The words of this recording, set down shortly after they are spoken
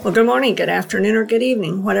Well, good morning, good afternoon, or good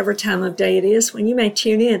evening, whatever time of day it is when you may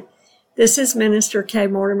tune in. This is Minister Kay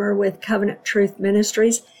Mortimer with Covenant Truth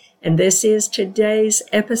Ministries, and this is today's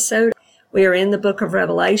episode. We are in the book of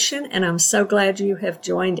Revelation, and I'm so glad you have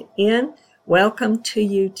joined in. Welcome to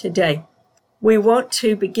you today. We want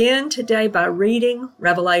to begin today by reading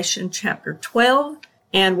Revelation chapter 12,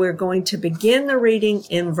 and we're going to begin the reading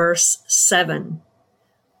in verse 7.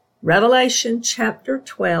 Revelation chapter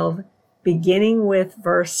 12, beginning with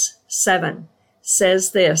verse 7,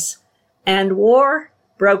 says this, "And war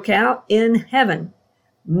broke out in heaven.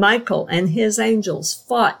 Michael and his angels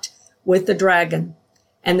fought with the dragon,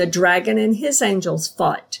 and the dragon and his angels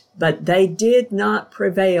fought, but they did not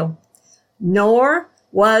prevail, nor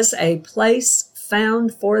was a place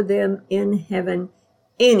found for them in heaven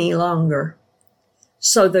any longer.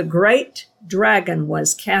 So the great dragon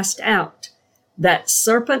was cast out, that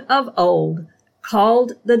serpent of old,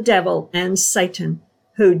 called the devil and Satan,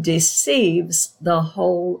 who deceives the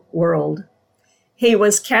whole world. He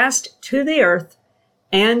was cast to the earth,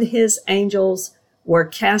 and his angels were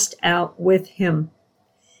cast out with him.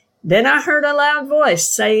 Then I heard a loud voice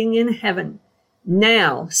saying in heaven,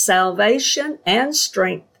 'Now salvation and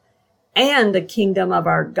strength, and the kingdom of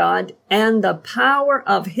our God, and the power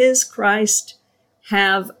of his Christ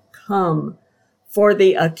have come. For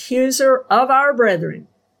the accuser of our brethren,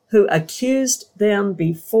 who accused them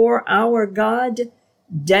before our God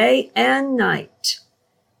day and night,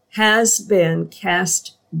 has been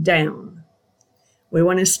cast down.'" We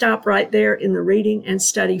want to stop right there in the reading and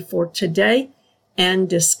study for today and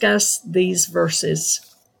discuss these verses.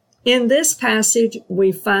 In this passage,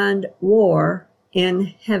 we find war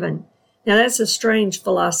in heaven. Now, that's a strange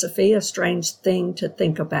philosophy, a strange thing to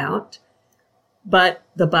think about, but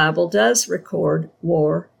the Bible does record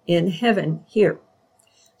war in heaven here.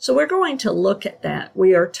 So we're going to look at that.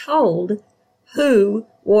 We are told who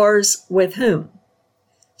wars with whom.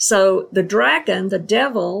 So the dragon, the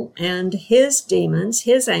devil, and his demons,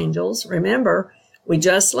 his angels, remember, we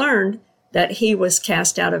just learned that he was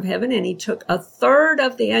cast out of heaven and he took a third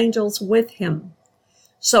of the angels with him.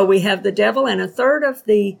 So we have the devil and a third of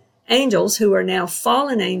the angels, who are now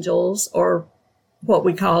fallen angels, or what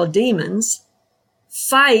we call demons,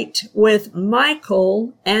 fight with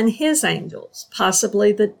Michael and his angels,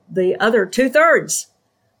 possibly the other 2/3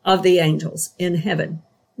 of the angels in heaven.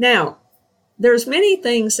 Now, there's many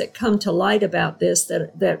things that come to light about this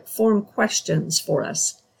that form questions for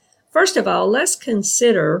us. First of all, let's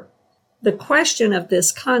consider the question of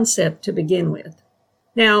this concept to begin with.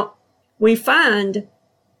 Now, we find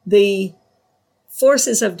the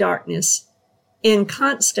forces of darkness in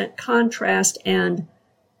constant contrast and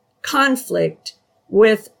conflict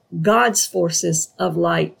with God's forces of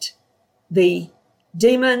light, the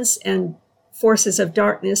demons and forces of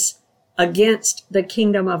darkness against the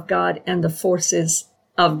kingdom of God and the forces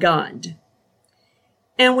of God.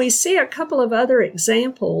 And we see a couple of other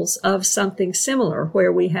examples of something similar,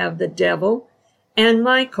 where we have the devil and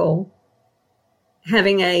Michael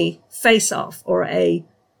having a face-off or a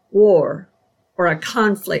war or a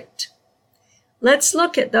conflict. Let's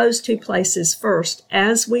look at those two places first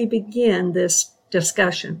as we begin this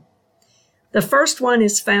discussion. The first one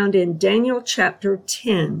is found in Daniel chapter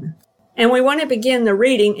 10, and we want to begin the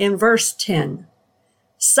reading in verse 10.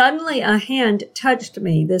 "Suddenly a hand touched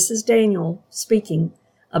me." This is Daniel speaking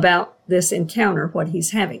about this encounter, what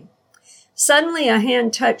he's having. "Suddenly a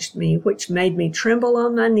hand touched me, which made me tremble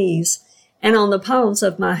on my knees and on the palms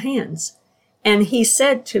of my hands. And he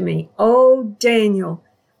said to me, 'O Daniel,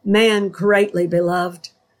 man greatly beloved,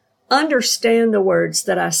 understand the words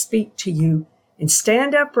that I speak to you, and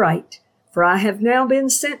stand upright, for I have now been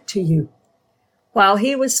sent to you.' While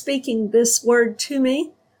he was speaking this word to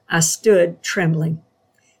me, I stood trembling.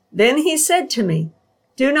 Then he said to me,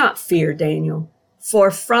 'Do not fear, Daniel, for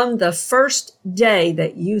from the first day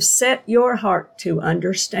that you set your heart to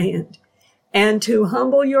understand and to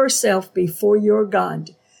humble yourself before your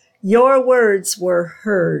God, your words were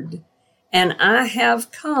heard, and I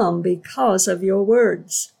have come because of your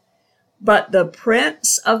words. But the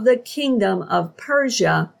prince of the kingdom of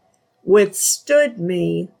Persia withstood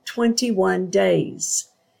me 21 days.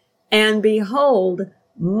 And behold,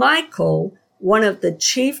 Michael, one of the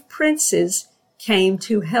chief princes, came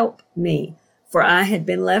to help me, for I had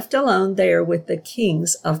been left alone there with the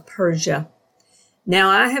kings of Persia. Now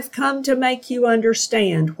I have come to make you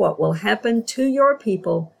understand what will happen to your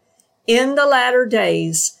people in the latter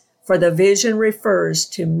days, for the vision refers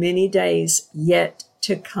to many days yet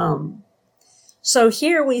to come." So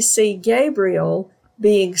here we see Gabriel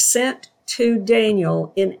being sent to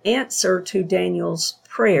Daniel in answer to Daniel's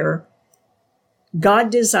prayer. God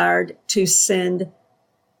desired to send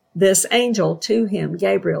this angel to him,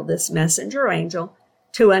 Gabriel, this messenger angel,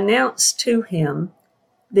 to announce to him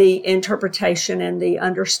the interpretation and the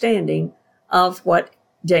understanding of what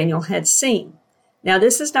Daniel had seen. Now,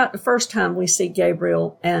 this is not the first time we see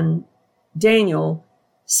Gabriel and Daniel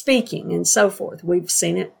speaking and so forth. We've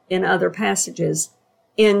seen it in other passages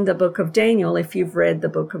in the book of Daniel, if you've read the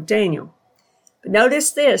book of Daniel. But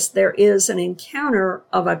notice this, there is an encounter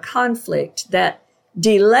of a conflict that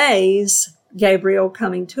delays Gabriel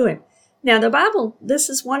coming to him. Now, the Bible, this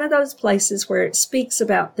is one of those places where it speaks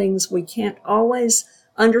about things we can't always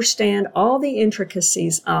understand all the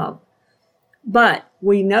intricacies of. But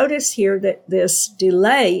we notice here that this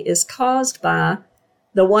delay is caused by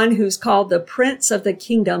the one who's called the Prince of the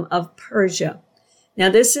Kingdom of Persia. Now,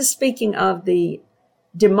 this is speaking of the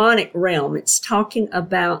demonic realm. It's talking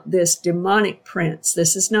about this demonic prince.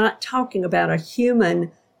 This is not talking about a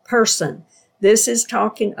human person. This is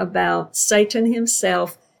talking about Satan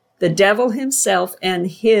himself, the devil himself, and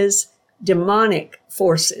his demonic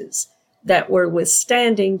forces that were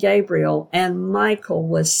withstanding Gabriel, and Michael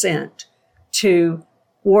was sent to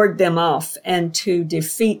ward them off and to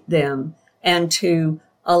defeat them and to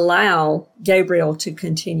allow Gabriel to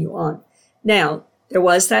continue on. Now, there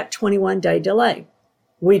was that 21-day delay.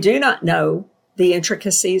 We do not know the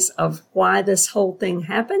intricacies of why this whole thing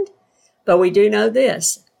happened, but we do know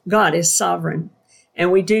this: God is sovereign.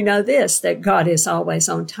 And we do know this, that God is always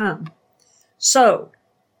on time. So,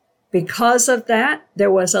 because of that,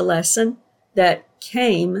 there was a lesson that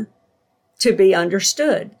came to be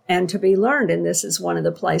understood and to be learned. And this is one of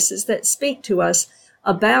the places that speak to us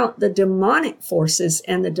about the demonic forces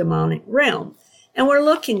and the demonic realm. And we're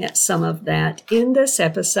looking at some of that in this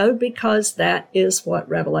episode because that is what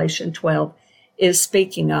Revelation 12 is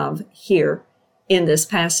speaking of here in this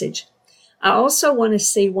passage. I also want to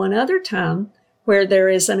see one other time where there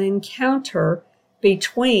is an encounter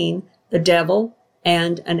between the devil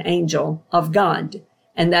and an angel of God.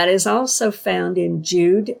 And that is also found in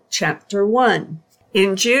Jude chapter 1.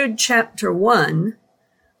 In Jude chapter 1,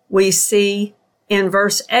 we see in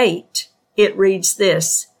verse 8, it reads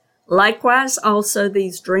this: "Likewise also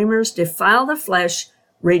these dreamers defile the flesh,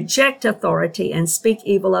 reject authority, and speak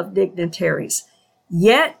evil of dignitaries.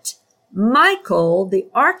 Yet Michael, the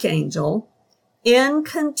archangel, in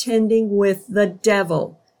contending with the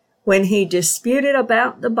devil, when he disputed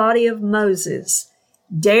about the body of Moses,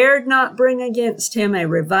 dared not bring against him a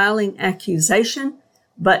reviling accusation,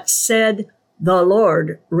 but said, 'The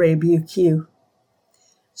Lord rebuke you.'"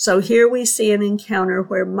 So here we see an encounter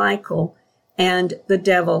where Michael and the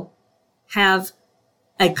devil have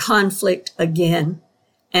a conflict again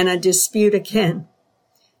and a dispute again.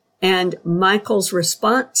 And Michael's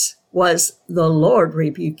response was, "The Lord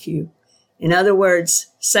rebuke you." In other words,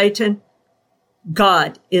 Satan,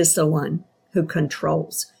 God is the one who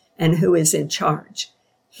controls and who is in charge.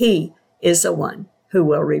 He is the one who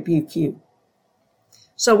will rebuke you.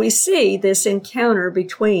 So we see this encounter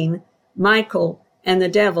between Michael and the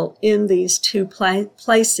devil in these two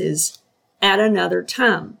places at another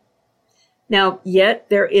time. Now, yet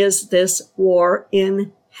there is this war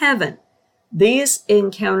in heaven. These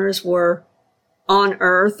encounters were on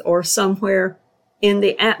earth or somewhere in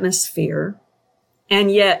the atmosphere,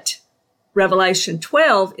 and yet Revelation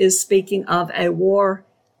 12 is speaking of a war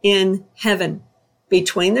in heaven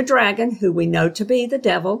between the dragon, who we know to be the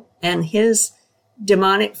devil, and his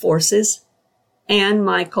demonic forces, and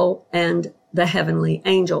Michael and the heavenly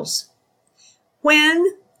angels. When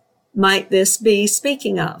might this be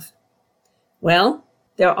speaking of? Well,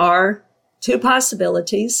 there are two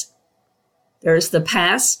possibilities. There's the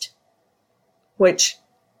past, which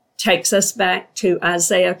takes us back to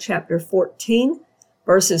Isaiah chapter 14,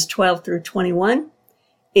 verses 12 through 21,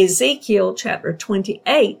 Ezekiel chapter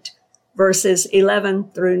 28, verses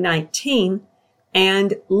 11 through 19,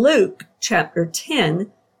 and Luke chapter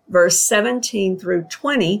 10, verse 17 through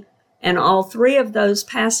 20, and all three of those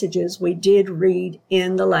passages we did read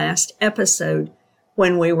in the last episode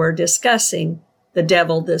when we were discussing the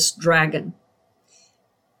devil, this dragon.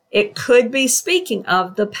 It could be speaking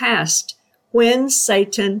of the past, when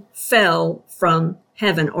Satan fell from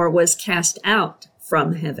heaven or was cast out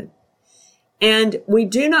from heaven. And we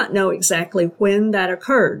do not know exactly when that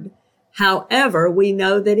occurred. However, we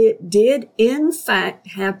know that it did in fact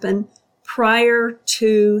happen prior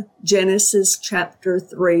to Genesis chapter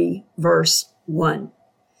 3, verse 1.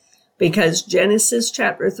 Because Genesis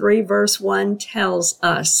chapter 3, verse 1 tells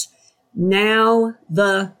us, "Now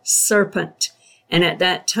the serpent." And at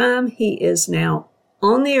that time, he is now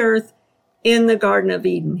on the earth in the Garden of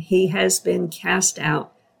Eden. He has been cast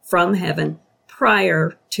out from heaven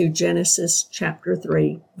prior to Genesis chapter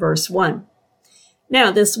 3, verse 1. Now,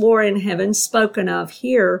 this war in heaven spoken of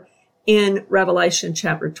here in Revelation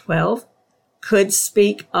chapter 12 could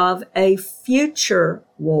speak of a future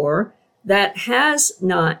war that has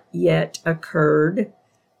not yet occurred.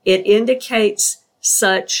 It indicates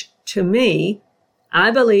such to me. I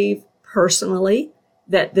believe personally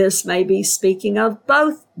that this may be speaking of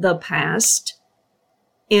both the past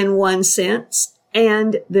in one sense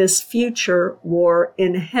and this future war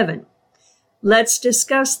in heaven. Let's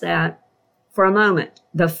discuss that for a moment.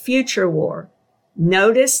 The future war.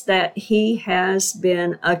 Notice that he has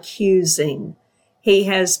been accusing. He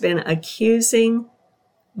has been accusing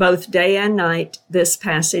both day and night. This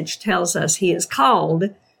passage tells us he is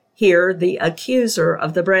called here the accuser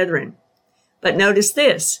of the brethren. But notice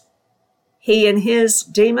this. He and his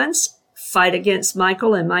demons fight against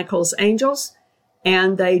Michael and Michael's angels,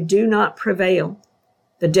 and they do not prevail.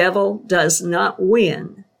 The devil does not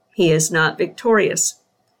win. He is not victorious.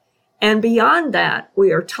 And beyond that,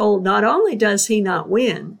 we are told not only does he not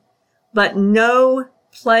win, but no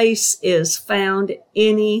place is found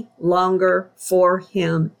any longer for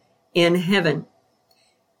him in heaven.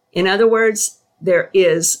 In other words, there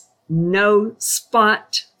is no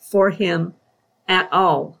spot for him at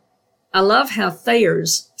all. I love how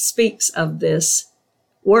Thayers speaks of this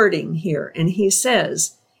wording here, and he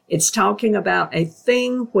says it's talking about a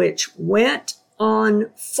thing which went on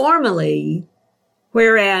formerly,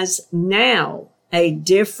 whereas now a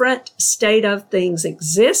different state of things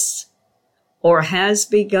exists or has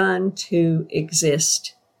begun to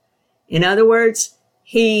exist. In other words,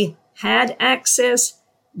 he had access.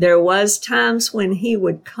 There was times when he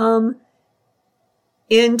would come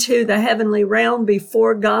into the heavenly realm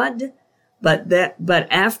before God, but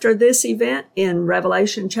after this event in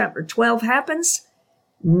Revelation chapter 12 happens,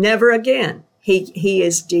 never again. He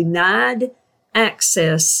is denied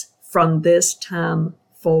access from this time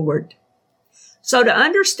forward. So to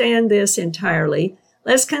understand this entirely,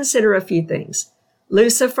 let's consider a few things.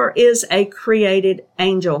 Lucifer is a created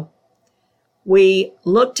angel. We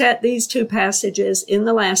looked at these two passages in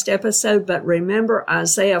the last episode, but remember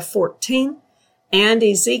Isaiah 14 and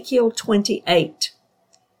Ezekiel 28.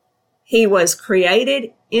 He was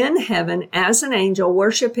created in heaven as an angel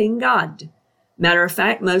worshiping God. Matter of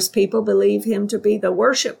fact, most people believe him to be the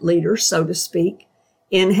worship leader, so to speak,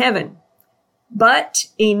 in heaven. But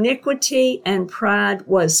iniquity and pride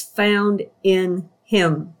was found in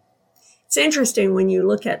him. It's interesting when you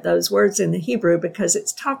look at those words in the Hebrew because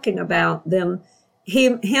it's talking about him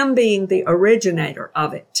being the originator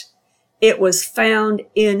of it. It was found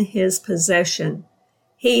in his possession.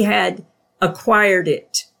 He had acquired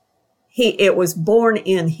it. It was born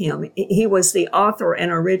in him. He was the author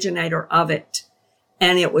and originator of it.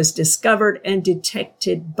 And it was discovered and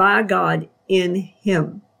detected by God in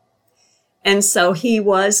him. And so he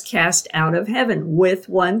was cast out of heaven with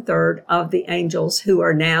 1/3 of the angels who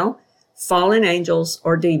are now fallen angels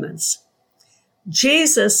or demons.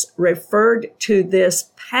 Jesus referred to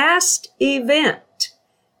this past event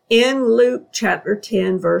in Luke chapter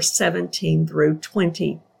 10, verse 17 through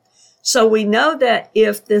 20. So we know that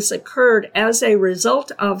if this occurred as a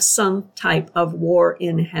result of some type of war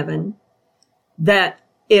in heaven, that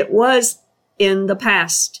it was in the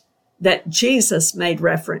past that Jesus made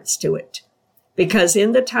reference to it. Because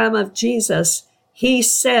in the time of Jesus, he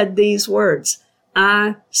said these words,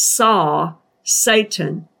 I saw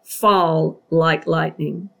Satan fall like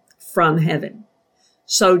lightning from heaven.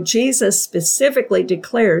 So Jesus specifically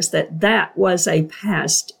declares that that was a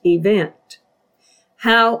past event.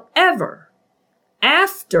 However,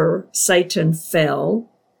 after Satan fell,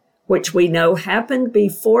 which we know happened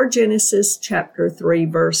before Genesis chapter 3,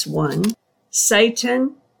 verse 1,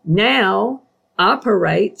 Satan now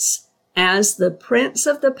operates as the prince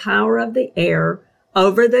of the power of the air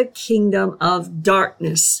over the kingdom of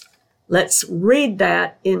darkness. Let's read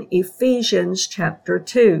that in Ephesians chapter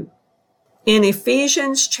 2. In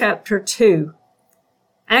Ephesians chapter 2,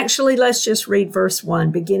 actually, let's just read verse 1,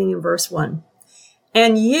 beginning in verse 1.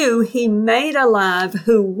 And you he made alive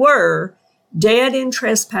who were dead in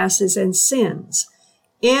trespasses and sins,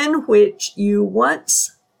 in which you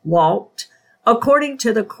once walked, according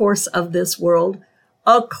to the course of this world,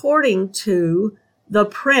 according to the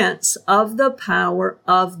prince of the power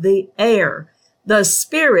of the air, the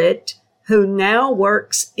spirit who now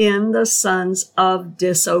works in the sons of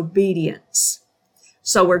disobedience.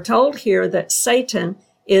 So we're told here that Satan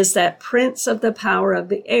is that prince of the power of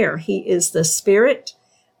the air. He is the spirit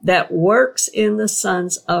that works in the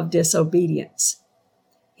sons of disobedience.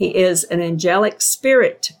 He is an angelic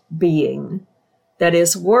spirit being that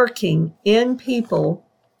is working in people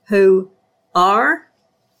who are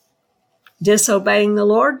disobeying the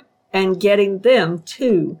Lord and getting them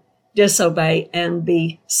to disobey and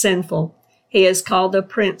be sinful. He is called the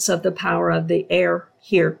prince of the power of the air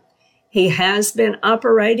here. He has been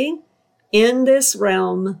operating in this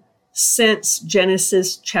realm since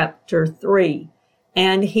Genesis chapter 3,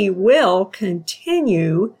 and he will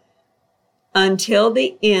continue until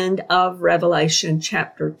the end of Revelation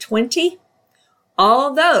chapter 20,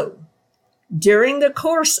 although during the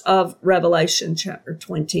course of Revelation chapter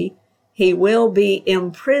 20, he will be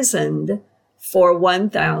imprisoned for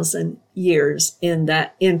 1,000 years in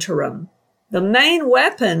that interim. The main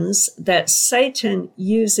weapons that Satan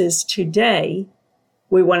uses today,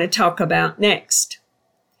 we want to talk about next.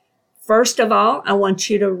 First of all, I want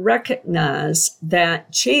you to recognize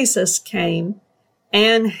that Jesus came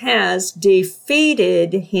and has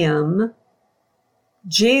defeated him.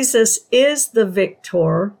 Jesus is the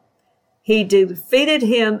victor. He defeated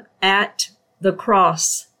him at the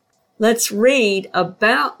cross. Let's read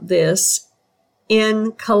about this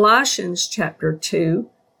in Colossians chapter 2,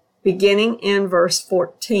 beginning in verse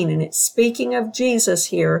 14. And it's speaking of Jesus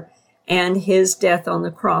here and his death on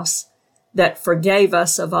the cross that forgave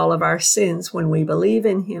us of all of our sins when we believe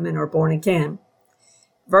in him and are born again.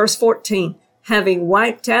 Verse 14, having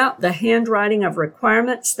wiped out the handwriting of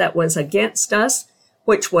requirements that was against us,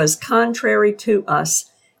 which was contrary to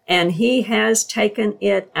us, and he has taken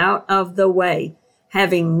it out of the way,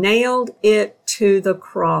 having nailed it to the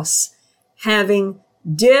cross, having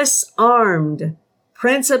disarmed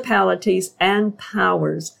principalities and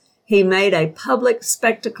powers. He made a public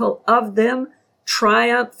spectacle of them,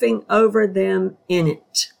 triumphing over them in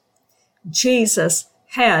it. Jesus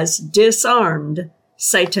has disarmed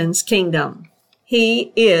Satan's kingdom.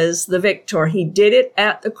 He is the victor. He did it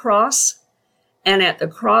at the cross, and at the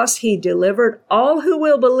cross he delivered all who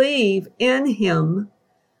will believe in him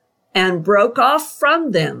and broke off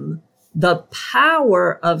from them the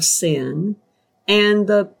power of sin and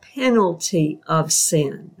the penalty of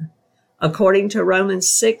sin, according to Romans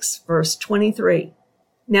 6, verse 23.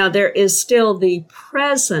 Now there is still the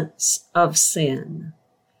presence of sin,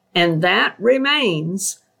 and that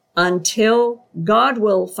remains until God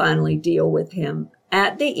will finally deal with him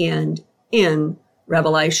at the end in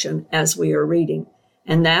Revelation, as we are reading.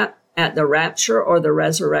 And that at the rapture or the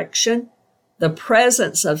resurrection, the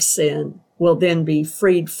presence of sin will then be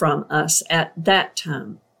freed from us at that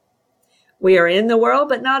time. We are in the world,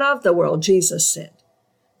 but not of the world, Jesus said.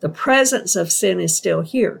 The presence of sin is still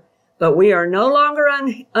here, but we are no longer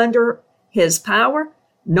under his power,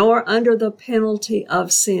 nor under the penalty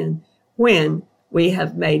of sin when we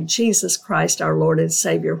have made Jesus Christ our Lord and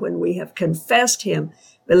Savior, when we have confessed him,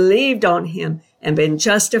 believed on him, and been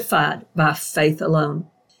justified by faith alone.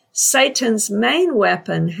 Satan's main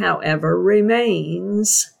weapon, however,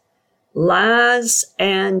 remains lies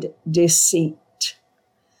and deceit.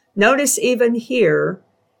 Notice even here,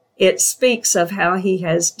 it speaks of how he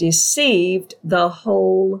has deceived the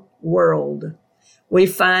whole world. We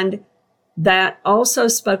find that also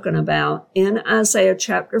spoken about in Isaiah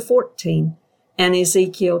chapter 14 and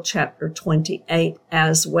Ezekiel chapter 28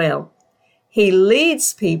 as well. He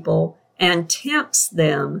leads people and tempts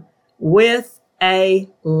them with a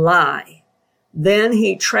lie. Then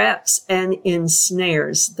he traps and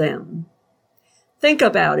ensnares them. Think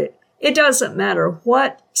about it. It doesn't matter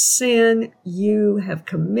what sin you have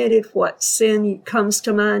committed, what sin comes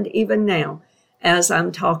to mind even now as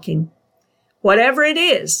I'm talking. Whatever it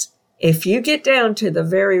is, if you get down to the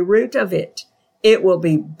very root of it, it will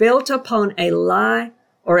be built upon a lie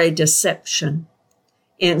or a deception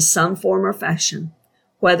in some form or fashion,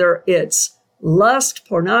 whether it's lust,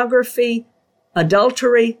 pornography,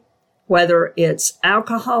 adultery, whether it's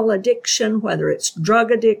alcohol addiction, whether it's drug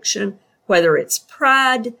addiction, whether it's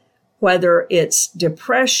pride, whether it's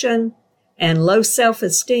depression and low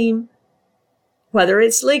self-esteem, whether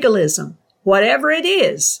it's legalism, whatever it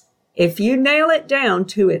is, if you nail it down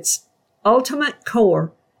to its ultimate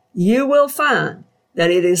core, you will find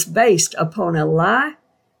that it is based upon a lie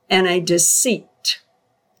and a deceit.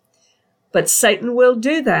 But Satan will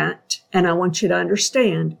do that, and I want you to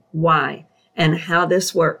understand why and how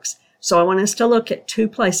this works. So I want us to look at two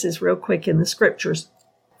places real quick in the scriptures.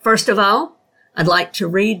 First of all, I'd like to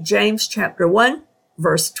read James chapter 1,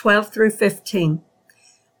 verse 12 through 15.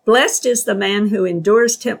 Blessed is the man who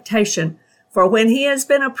endures temptation, for when he has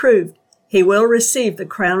been approved, he will receive the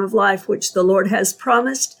crown of life which the Lord has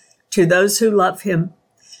promised to those who love him.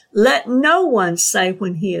 Let no one say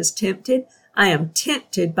when he is tempted, I am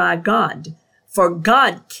tempted by God. For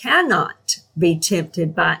God cannot be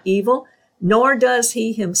tempted by evil, nor does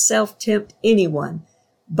he himself tempt anyone.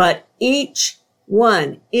 But each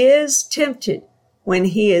one is tempted when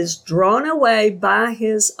he is drawn away by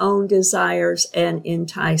his own desires and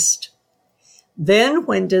enticed. Then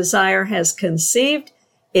when desire has conceived,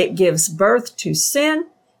 it gives birth to sin,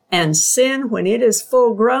 and sin, when it is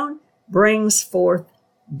full grown, brings forth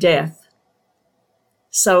death.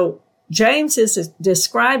 So James is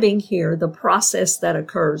describing here the process that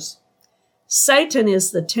occurs. Satan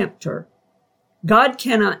is the tempter. God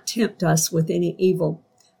cannot tempt us with any evil,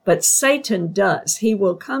 but Satan does. He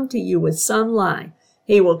will come to you with some lie.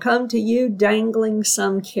 He will come to you dangling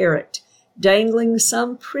some carrot, dangling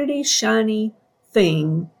some pretty shiny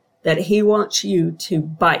thing that he wants you to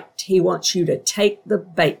bite. He wants you to take the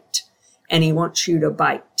bait, and he wants you to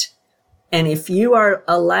bite. And if you are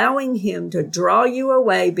allowing him to draw you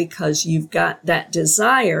away because you've got that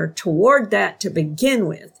desire toward that to begin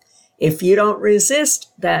with, if you don't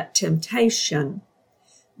resist that temptation,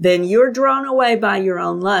 then you're drawn away by your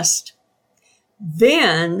own lust.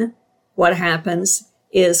 Then what happens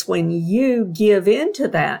is when you give into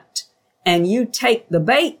that and you take the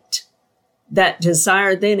bait, that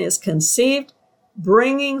desire then is conceived,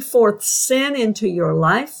 bringing forth sin into your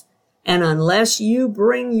life. And unless you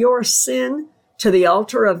bring your sin to the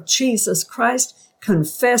altar of Jesus Christ,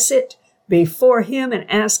 confess it before him and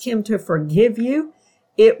ask him to forgive you,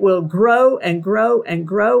 it will grow and grow and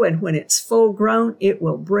grow. And when it's full grown, it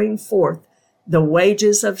will bring forth the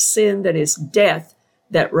wages of sin, that is death,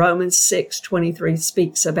 that Romans 6:23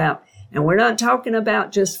 speaks about. And we're not talking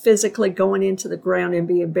about just physically going into the ground and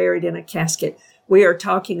being buried in a casket. We are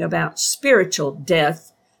talking about spiritual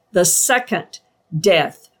death, the second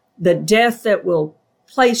death, the death that will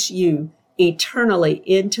place you eternally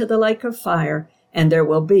into the lake of fire, and there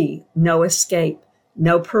will be no escape,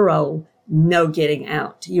 no parole, no getting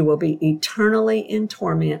out. You will be eternally in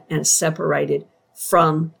torment and separated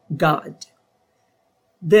from God.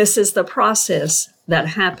 This is the process that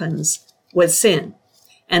happens with sin.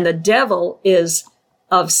 And the devil is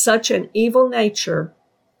of such an evil nature,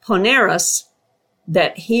 poneros,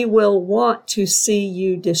 that he will want to see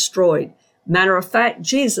you destroyed. Matter of fact,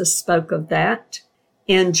 Jesus spoke of that.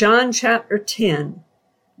 In John chapter 10,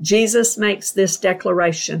 Jesus makes this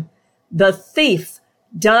declaration: the thief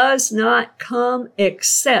does not come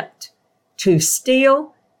except to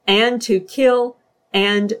steal and to kill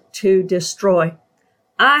and to destroy.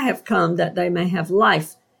 I have come that they may have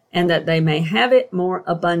life, and that they may have it more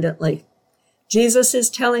abundantly. Jesus is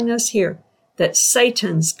telling us here that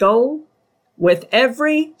Satan's goal with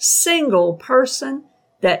every single person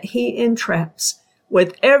that he entraps,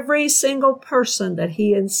 with every single person that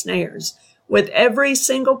he ensnares, with every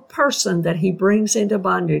single person that he brings into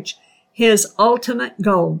bondage, his ultimate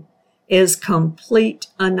goal is complete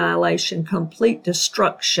annihilation, complete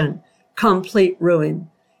destruction, complete ruin.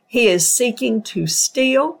 He is seeking to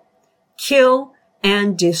steal, kill,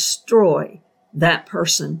 and destroy that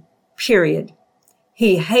person, period.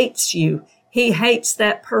 He hates you. He hates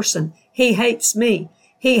that person. He hates me.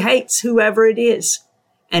 He hates whoever it is.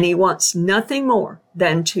 And he wants nothing more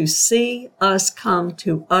than to see us come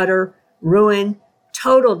to utter ruin,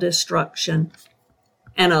 total destruction,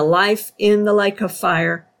 and a life in the lake of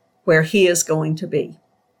fire where he is going to be.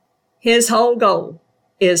 His whole goal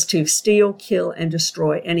is to steal, kill, and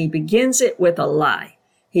destroy. And he begins it with a lie.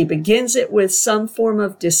 He begins it with some form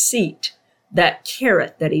of deceit, that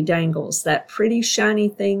carrot that he dangles, that pretty shiny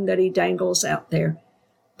thing that he dangles out there.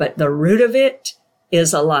 But the root of it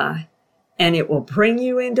is a lie, and it will bring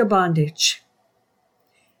you into bondage.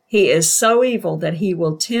 He is so evil that he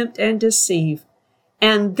will tempt and deceive,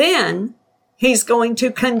 and then he's going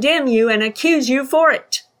to condemn you and accuse you for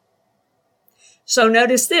it. So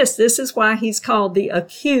notice this. This is why he's called the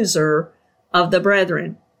accuser of the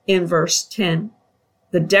brethren in verse 10.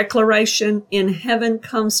 The declaration in heaven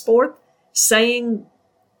comes forth, saying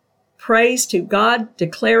praise to God,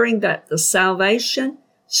 declaring that the salvation,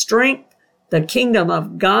 strength, the kingdom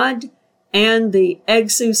of God, and the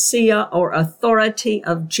exousia or authority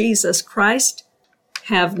of Jesus Christ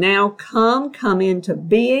have now come into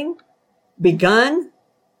being, begun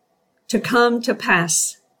to come to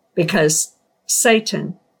pass, because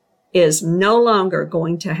Satan is no longer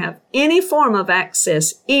going to have any form of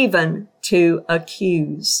access even to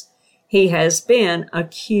accuse. He has been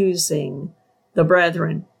accusing the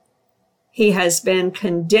brethren. He has been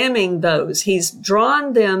condemning those. He's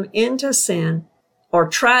drawn them into sin, or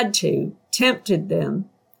tried to, tempted them,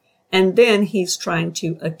 and then he's trying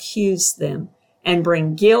to accuse them and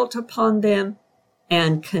bring guilt upon them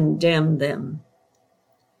and condemn them.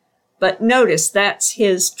 But notice that's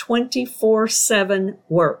his 24/7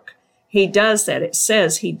 work. He does that. It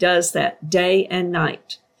says he does that day and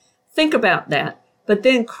night. Think about that. But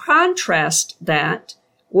then contrast that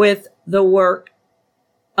with the work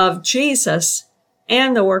of Jesus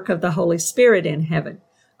and the work of the Holy Spirit in heaven.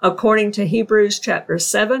 According to Hebrews chapter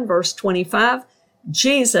 7, verse 25,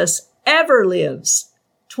 Jesus ever lives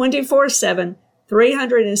 24/7,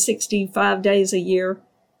 365 days a year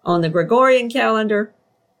on the Gregorian calendar,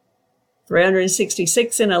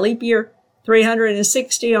 366 in a leap year,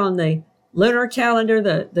 360 on the lunar calendar,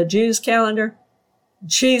 the Jews' calendar.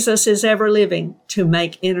 Jesus is ever living to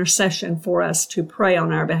make intercession for us, to pray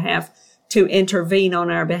on our behalf, to intervene on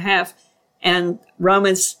our behalf. And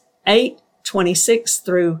Romans 8:26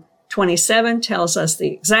 through 27 tells us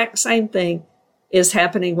the exact same thing is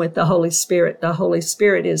happening with the Holy Spirit. The Holy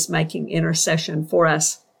Spirit is making intercession for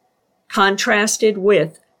us. Contrasted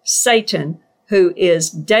with Satan, who is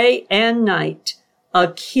day and night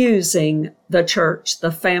accusing the church,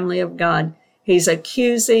 the family of God. He's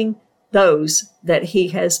accusing those that he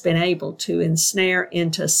has been able to ensnare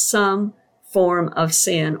into some form of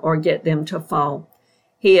sin or get them to fall.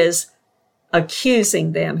 He is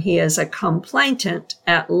accusing them. He is a complainant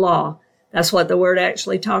at law. That's what the word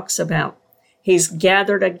actually talks about. He's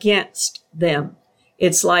gathered against them.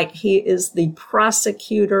 It's like he is the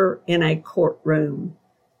prosecutor in a courtroom.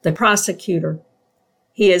 The prosecutor.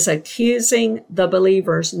 He is accusing the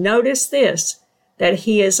believers. Notice this, that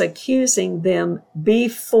he is accusing them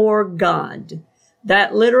before God.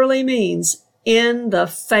 That literally means in the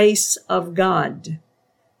face of God.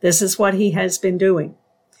 This is what he has been doing.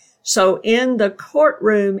 So in the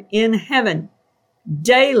courtroom in heaven,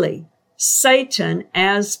 daily, Satan,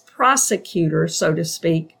 as prosecutor, so to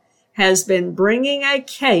speak, has been bringing a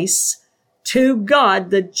case to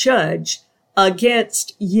God, the judge,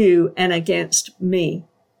 against you and against me.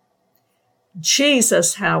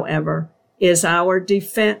 Jesus, however, is our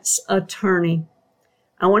defense attorney.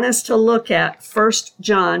 I want us to look at 1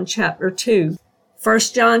 John chapter 2. 1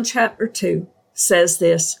 John chapter 2 says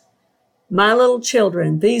this, "My little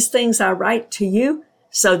children, these things I write to you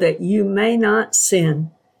so that you may not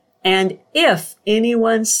sin. And if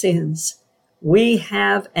anyone sins, we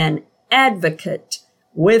have an advocate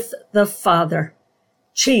with the Father,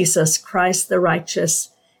 Jesus Christ the righteous,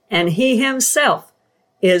 and he himself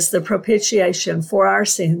is the propitiation for our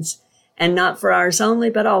sins, and not for ours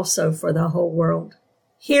only, but also for the whole world."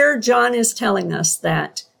 Here John is telling us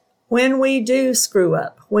that when we do screw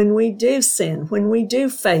up, when we do sin, when we do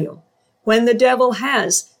fail, when the devil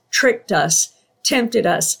has tricked us, tempted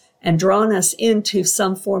us, and drawn us into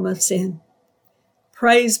some form of sin,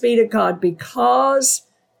 praise be to God, because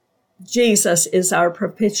Jesus is our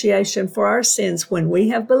propitiation for our sins. When we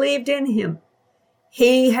have believed in him,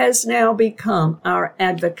 he has now become our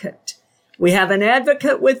advocate. We have an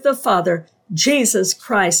advocate with the Father, Jesus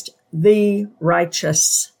Christ, the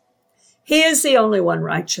righteous. He is the only one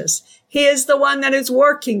righteous. He is the one that is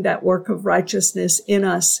working that work of righteousness in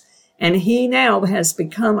us. And he now has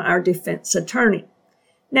become our defense attorney.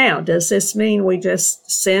 Now, does this mean we just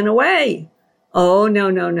sin away? Oh,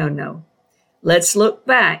 no. Let's look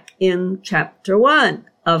back in chapter 1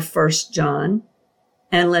 of 1 John,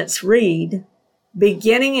 and let's read,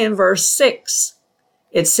 beginning in verse 6.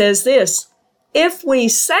 It says this, "If we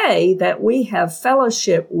say that we have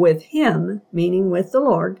fellowship with him," meaning with the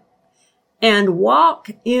Lord, "and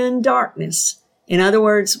walk in darkness," in other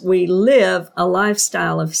words, we live a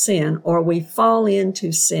lifestyle of sin, or we fall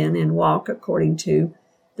into sin and walk according to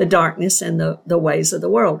the darkness and the ways of the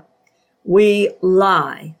world. "We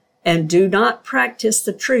lie and do not practice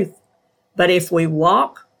the truth. But if we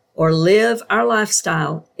walk or live our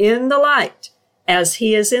lifestyle in the light, as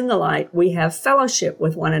he is in the light, we have fellowship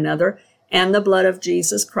with one another, and the blood of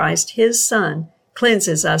Jesus Christ, his Son,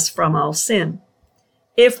 cleanses us from all sin.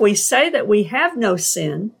 If we say that we have no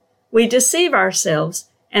sin, we deceive ourselves,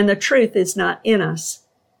 and the truth is not in us.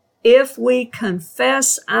 If we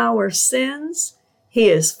confess our sins, he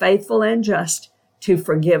is faithful and just to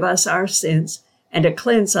forgive us our sins and to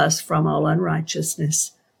cleanse us from all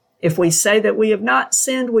unrighteousness. If we say that we have not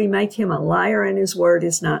sinned, we make him a liar, and his word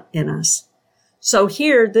is not in us." So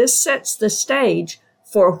here, this sets the stage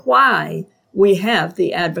for why we have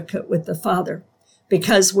the advocate with the Father,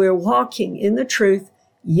 because we're walking in the truth.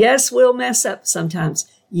 Yes, we'll mess up sometimes.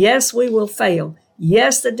 Yes, we will fail.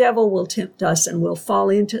 Yes, the devil will tempt us and we'll fall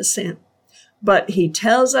into sin. But he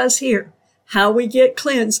tells us here how we get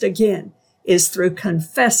cleansed again is through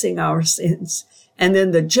confessing our sins. And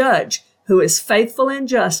then the judge, who is faithful and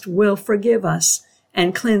just, will forgive us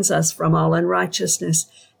and cleanse us from all unrighteousness.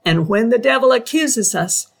 And when the devil accuses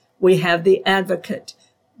us, we have the advocate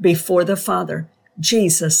before the Father,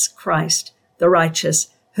 Jesus Christ, the righteous,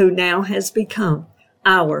 who now has become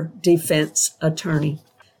our defense attorney.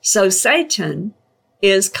 So Satan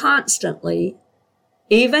is constantly,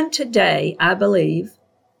 even today, I believe,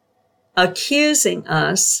 accusing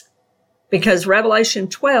us, because Revelation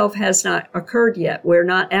 12 has not occurred yet. We're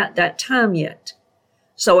not at that time yet.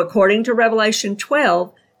 So according to Revelation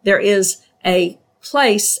 12, there is a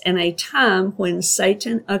place and a time when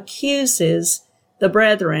Satan accuses the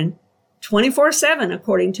brethren 24/7,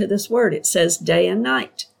 according to this word. It says day and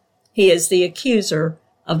night. He is the accuser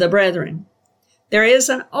of the brethren. There is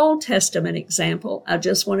an Old Testament example. I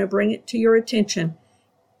just want to bring it to your attention.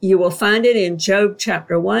 You will find it in Job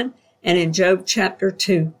chapter 1 and in Job chapter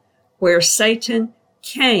 2, where Satan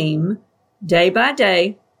came day by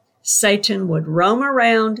day. Satan would roam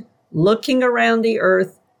around, looking around the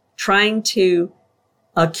earth, trying to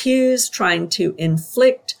accuse, trying to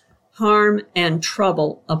inflict harm and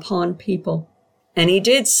trouble upon people. And he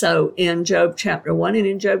did so in Job chapter 1 and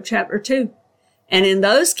in Job chapter 2. And in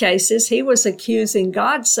those cases, he was accusing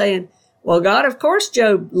God, saying, well, God, of course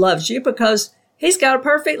Job loves you because he's got a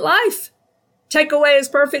perfect life. Take away his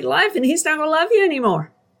perfect life and he's not going to love you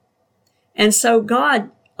anymore. And so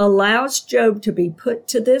God allows Job to be put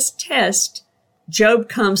to this test. Job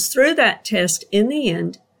comes through that test in the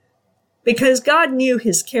end because God knew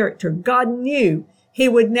his character. God knew he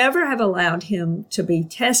would never have allowed him to be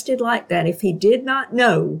tested like that if he did not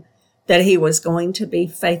know that he was going to be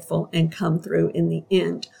faithful and come through in the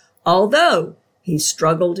end, although he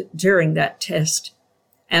struggled during that test,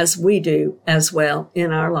 as we do as well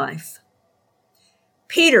in our life.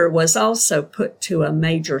 Peter was also put to a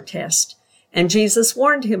major test, and Jesus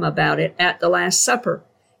warned him about it at the Last Supper.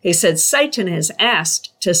 He said, Satan has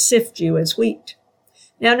asked to sift you as wheat.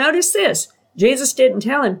 Now notice this. Jesus didn't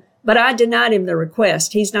tell him, but I denied him the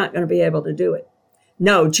request. He's not going to be able to do it.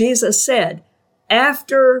 No, Jesus said,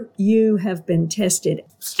 after you have been tested,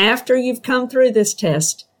 after you've come through this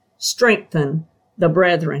test, strengthen the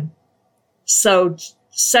brethren. So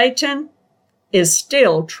Satan is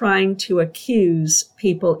still trying to accuse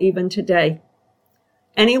people even today.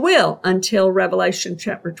 And he will until Revelation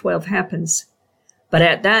chapter 12 happens. But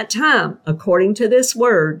at that time, according to this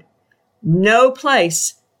word, no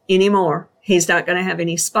place anymore. He's not going to have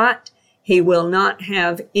any spot. He will not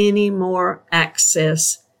have any more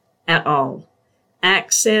access at all.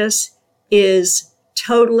 Access is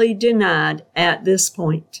totally denied at this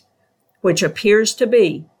point, which appears to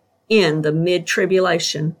be in the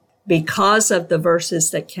mid-tribulation because of the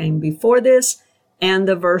verses that came before this and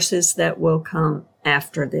the verses that will come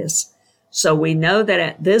after this. So we know that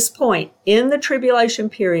at this point, in the tribulation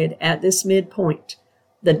period, at this midpoint,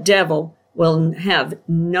 the devil will have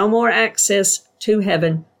no more access to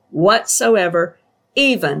heaven whatsoever,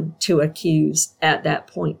 even to accuse at that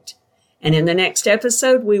point. And in the next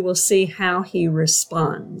episode, we will see how he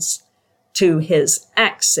responds to his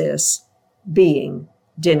access being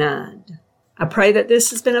denied. I pray that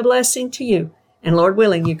this has been a blessing to you. And Lord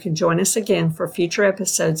willing, you can join us again for future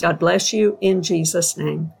episodes. God bless you in Jesus'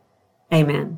 name. Amen.